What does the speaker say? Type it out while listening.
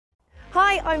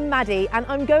Hi, I'm Maddie and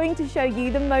I'm going to show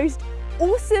you the most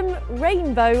awesome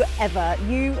rainbow ever.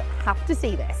 You have to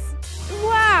see this.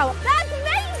 Wow, that's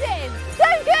amazing! So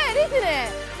good, isn't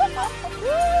it?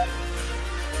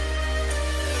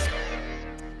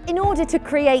 In order to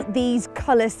create these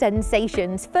colour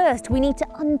sensations, first we need to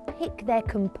unpick their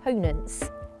components.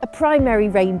 A primary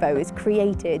rainbow is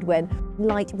created when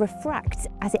light refracts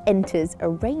as it enters a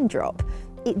raindrop.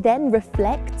 It then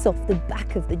reflects off the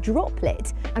back of the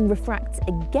droplet and refracts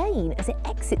again as it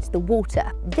exits the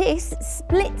water. This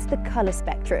splits the colour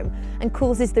spectrum and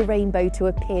causes the rainbow to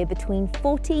appear between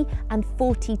 40 and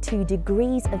 42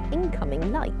 degrees of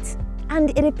incoming light. And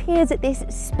it appears at this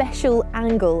special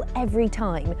angle every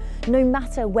time, no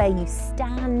matter where you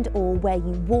stand or where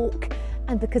you walk.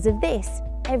 And because of this,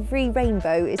 every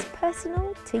rainbow is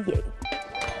personal to you.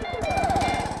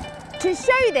 To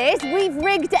show this, we've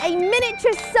rigged a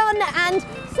miniature sun and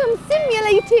some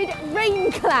simulated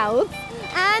rain clouds,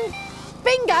 and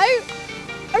bingo,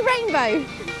 a rainbow.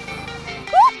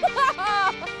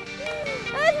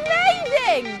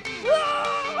 Amazing!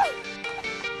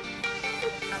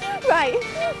 Right,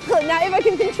 now if I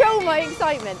can control my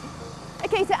excitement.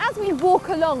 Okay, so as we walk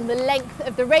along the length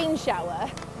of the rain shower,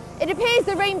 it appears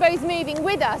the rainbow's moving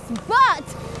with us, but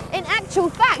in actual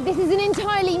fact, this is an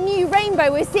entirely new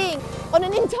rainbow we're seeing on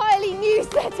an entirely new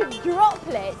set of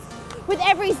droplets with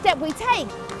every step we take.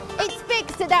 It's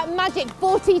fixed at that magic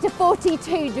 40 to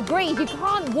 42 degrees. You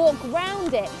can't walk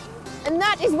round it. And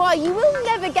that is why you will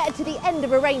never get to the end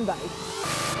of a rainbow.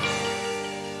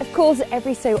 Of course,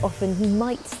 every so often you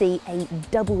might see a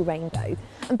double rainbow.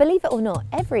 And believe it or not,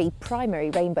 every primary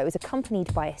rainbow is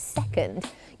accompanied by a second.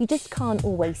 You just can't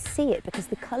always see it because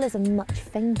the colours are much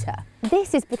fainter.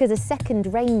 This is because a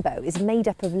second rainbow is made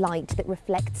up of light that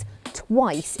reflects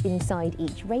twice inside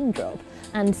each raindrop,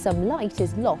 and some light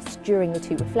is lost during the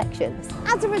two reflections.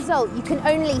 As a result, you can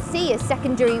only see a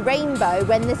secondary rainbow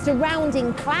when the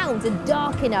surrounding clouds are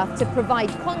dark enough to provide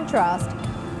contrast,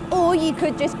 or you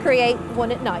could just create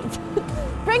one at night.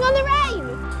 Bring on the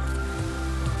rain!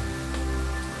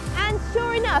 And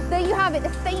sure enough, there you have it, the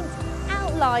faint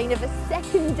outline of a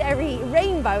secondary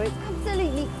rainbow. It's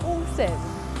absolutely awesome.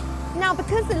 Now,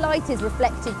 because the light is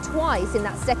reflected twice in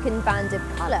that second band of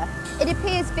colour, it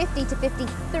appears 50 to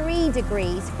 53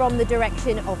 degrees from the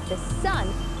direction of the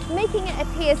sun, making it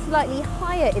appear slightly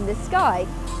higher in the sky.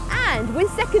 And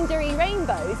with secondary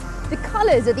rainbows, the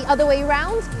colours are the other way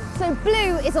around. So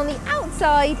blue is on the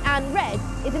outside and red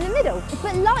is in the middle.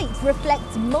 But light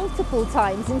reflects multiple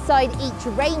times inside each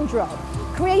raindrop,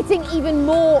 creating even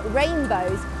more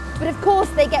rainbows. But of course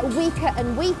they get weaker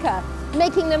and weaker,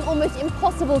 making them almost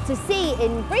impossible to see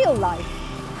in real life.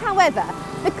 However,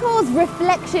 because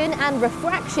reflection and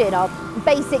refraction are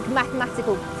basic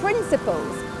mathematical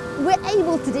principles, we're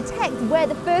able to detect where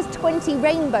the first 20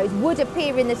 rainbows would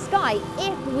appear in the sky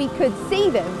if we could see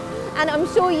them. And I'm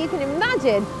sure you can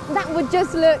imagine that would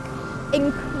just look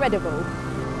incredible.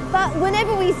 But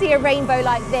whenever we see a rainbow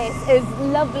like this, as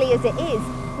lovely as it is,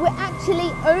 we're actually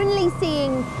only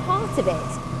seeing part of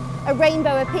it. A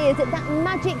rainbow appears at that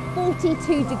magic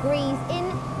 42 degrees in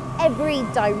every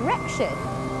direction.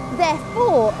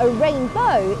 Therefore, a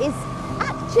rainbow is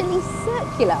actually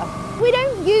circular. We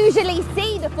don't usually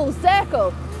see the full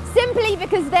circle, simply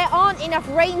because there aren't enough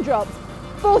raindrops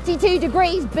 42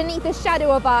 degrees beneath the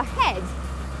shadow of our heads.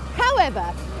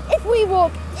 However, if we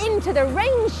walk into the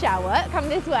rain shower, come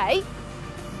this way,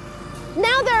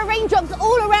 now there are raindrops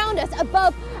all around us,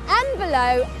 above and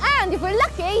below, and if we're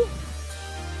lucky,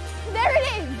 there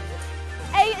it is,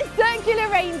 a circular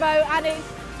rainbow, and it's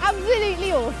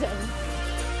absolutely awesome.